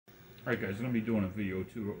Alright guys, I'm going to be doing a video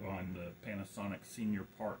too on the Panasonic Senior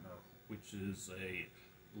Partner, which is a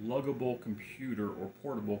luggable computer or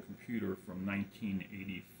portable computer from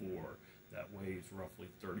 1984 that weighs roughly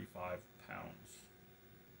 35 pounds.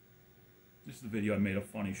 This is the video I made a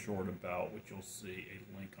funny short about, which you'll see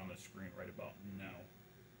a link on the screen right about now.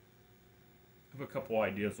 I have a couple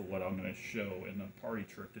ideas of what I'm going to show and a party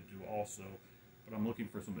trick to do also, but I'm looking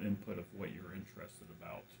for some input of what you're interested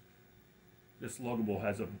about. This Luggable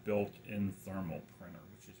has a built-in thermal printer,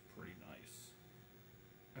 which is pretty nice.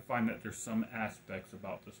 I find that there's some aspects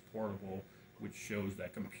about this portable which shows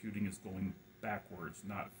that computing is going backwards,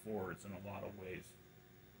 not forwards in a lot of ways.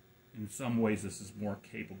 In some ways this is more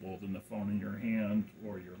capable than the phone in your hand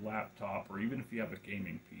or your laptop, or even if you have a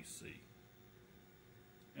gaming PC.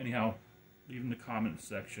 Anyhow, leave in the comments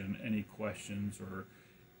section any questions or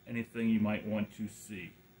anything you might want to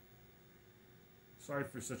see. Sorry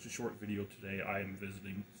for such a short video today. I am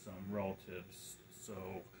visiting some relatives, so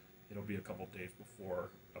it'll be a couple days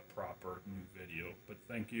before a proper new video. But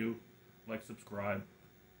thank you. Like, subscribe.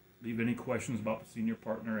 Leave any questions about the Senior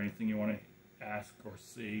Partner, anything you want to ask or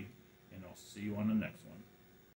see, and I'll see you on the next one.